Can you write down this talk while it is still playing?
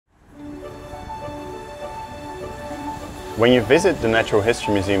When you visit the Natural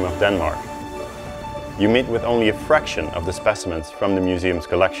History Museum of Denmark, you meet with only a fraction of the specimens from the museum's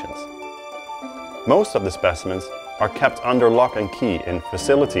collections. Most of the specimens are kept under lock and key in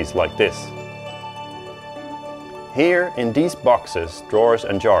facilities like this. Here, in these boxes, drawers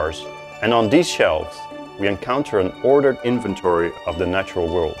and jars, and on these shelves, we encounter an ordered inventory of the natural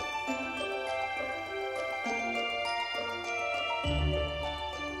world.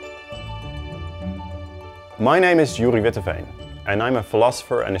 My name is Juri Witteveen, and I'm a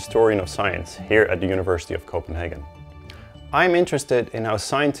philosopher and historian of science here at the University of Copenhagen. I'm interested in how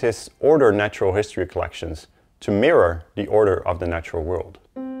scientists order natural history collections to mirror the order of the natural world.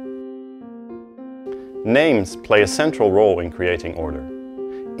 Names play a central role in creating order.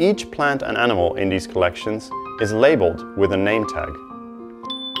 Each plant and animal in these collections is labeled with a name tag.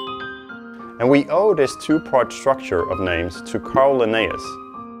 And we owe this two-part structure of names to Carl Linnaeus,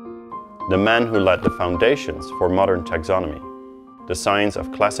 the man who laid the foundations for modern taxonomy, the science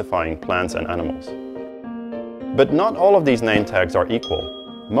of classifying plants and animals. But not all of these name tags are equal.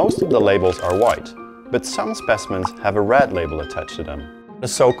 Most of the labels are white, but some specimens have a red label attached to them, the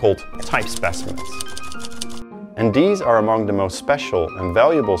so-called type specimens. And these are among the most special and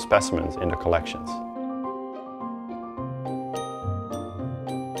valuable specimens in the collections.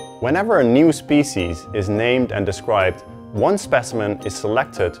 Whenever a new species is named and described, one specimen is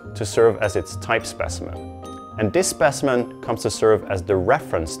selected to serve as its type specimen, and this specimen comes to serve as the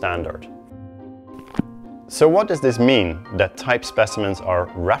reference standard. So what does this mean, that type specimens are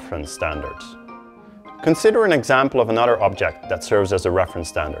reference standards? Consider an example of another object that serves as a reference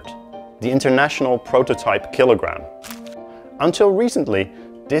standard, the international prototype kilogram. Until recently,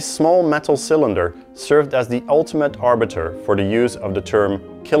 this small metal cylinder served as the ultimate arbiter for the use of the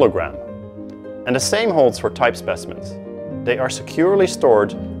term kilogram. And the same holds for type specimens. They are securely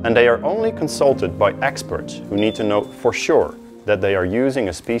stored, and they are only consulted by experts who need to know for sure that they are using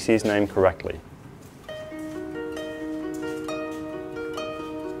a species name correctly.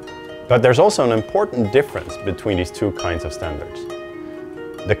 But there's also an important difference between these two kinds of standards.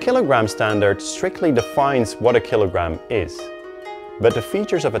 The kilogram standard strictly defines what a kilogram is, but the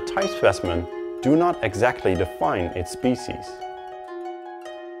features of a type specimen do not exactly define its species.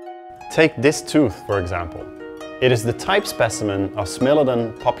 Take this tooth, for example. It is the type specimen of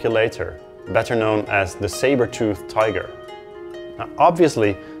Smilodon populator, better known as the saber-toothed tiger. Now,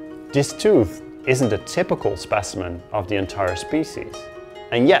 obviously, this tooth isn't a typical specimen of the entire species,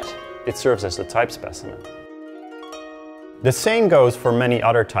 and yet it serves as a type specimen. The same goes for many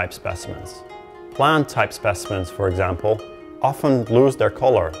other type specimens. Plant type specimens, for example, often lose their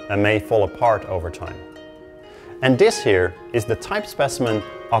color and may fall apart over time. And this here is the type specimen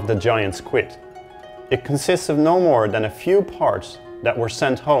of the giant squid. It consists of no more than a few parts that were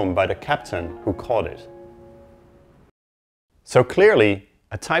sent home by the captain who caught it. So clearly,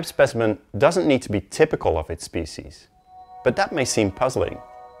 a type specimen doesn't need to be typical of its species. But that may seem puzzling,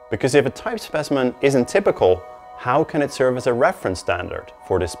 because if a type specimen isn't typical, how can it serve as a reference standard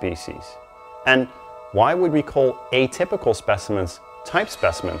for the species? And why would we call atypical specimens type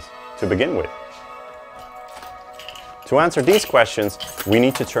specimens to begin with? To answer these questions, we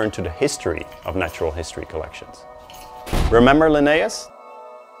need to turn to the history of natural history collections. Remember Linnaeus?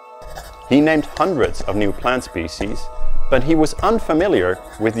 He named hundreds of new plant species, but he was unfamiliar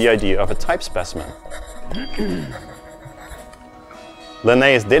with the idea of a type specimen.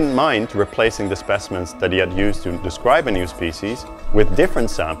 Linnaeus didn't mind replacing the specimens that he had used to describe a new species with different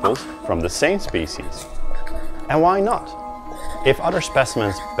samples from the same species. And why not? If other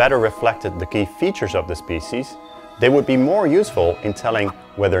specimens better reflected the key features of the species, they would be more useful in telling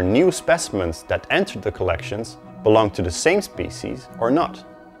whether new specimens that entered the collections belonged to the same species or not.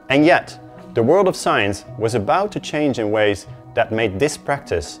 And yet, the world of science was about to change in ways that made this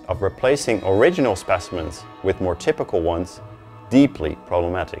practice of replacing original specimens with more typical ones deeply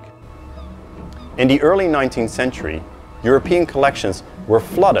problematic. In the early 19th century, European collections were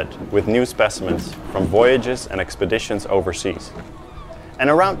flooded with new specimens from voyages and expeditions overseas. And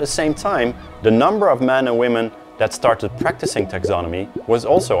around the same time, the number of men and women that started practicing taxonomy was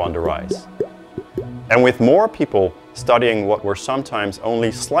also on the rise. And with more people studying what were sometimes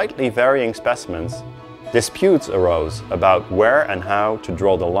only slightly varying specimens, disputes arose about where and how to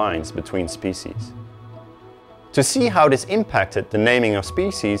draw the lines between species. To see how this impacted the naming of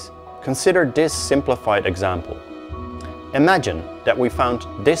species, consider this simplified example. Imagine that we found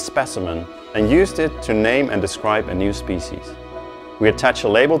this specimen and used it to name and describe a new species. We attach a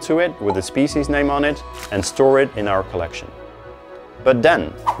label to it with the species name on it and store it in our collection. But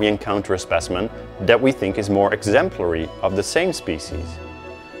then we encounter a specimen that we think is more exemplary of the same species.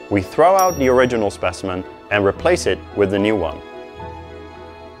 We throw out the original specimen and replace it with the new one.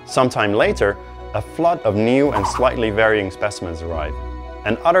 Sometime later, a flood of new and slightly varying specimens arrive,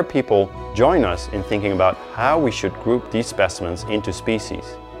 and other people join us in thinking about how we should group these specimens into species.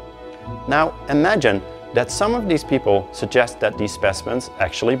 Now imagine that some of these people suggest that these specimens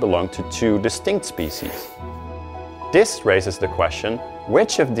actually belong to two distinct species. This raises the question,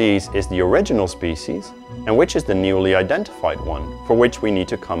 which of these is the original species and which is the newly identified one for which we need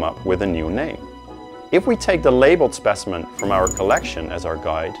to come up with a new name? If we take the labeled specimen from our collection as our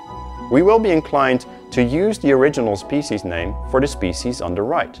guide, we will be inclined to use the original species name for the species on the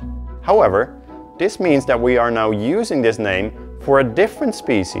right. However, this means that we are now using this name for a different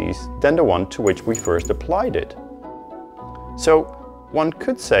species than the one to which we first applied it. So one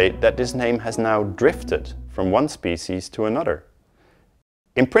could say that this name has now drifted from one species to another.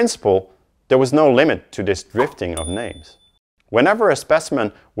 In principle, there was no limit to this drifting of names. Whenever a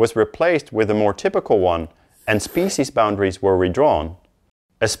specimen was replaced with a more typical one and species boundaries were redrawn,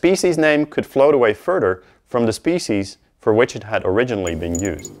 a species name could float away further from the species for which it had originally been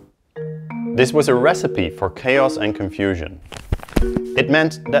used. This was a recipe for chaos and confusion. It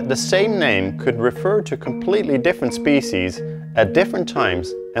meant that the same name could refer to completely different species at different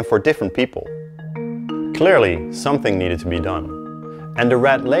times and for different people. Clearly, something needed to be done, and the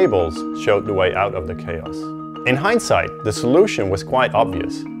red labels showed the way out of the chaos. In hindsight, the solution was quite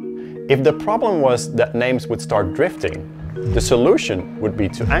obvious. If the problem was that names would start drifting, the solution would be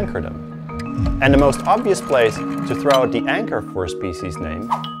to anchor them. And the most obvious place to throw out the anchor for a species name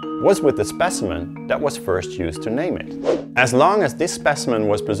was with the specimen that was first used to name it. As long as this specimen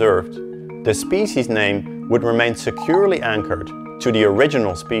was preserved, the species name would remain securely anchored to the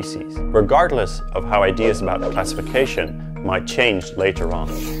original species, regardless of how ideas about classification might change later on.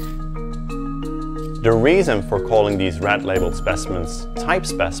 The reason for calling these red-labeled specimens type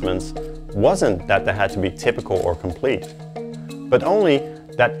specimens wasn't that they had to be typical or complete, but only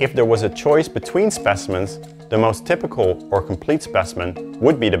that if there was a choice between specimens, the most typical or complete specimen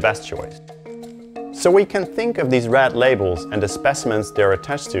would be the best choice. So we can think of these red labels and the specimens they're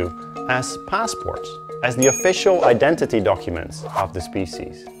attached to as passports, as the official identity documents of the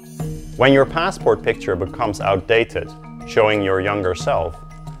species. When your passport picture becomes outdated, showing your younger self,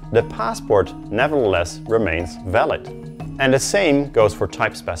 the passport nevertheless remains valid. And the same goes for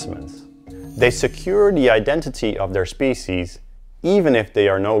type specimens. They secure the identity of their species even if they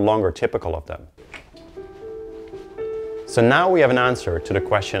are no longer typical of them. So now we have an answer to the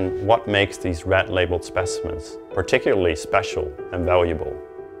question, what makes these red-labeled specimens particularly special and valuable?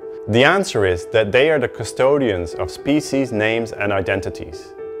 The answer is that they are the custodians of species names and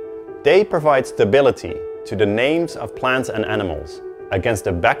identities. They provide stability to the names of plants and animals against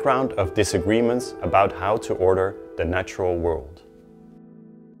a background of disagreements about how to order the natural world.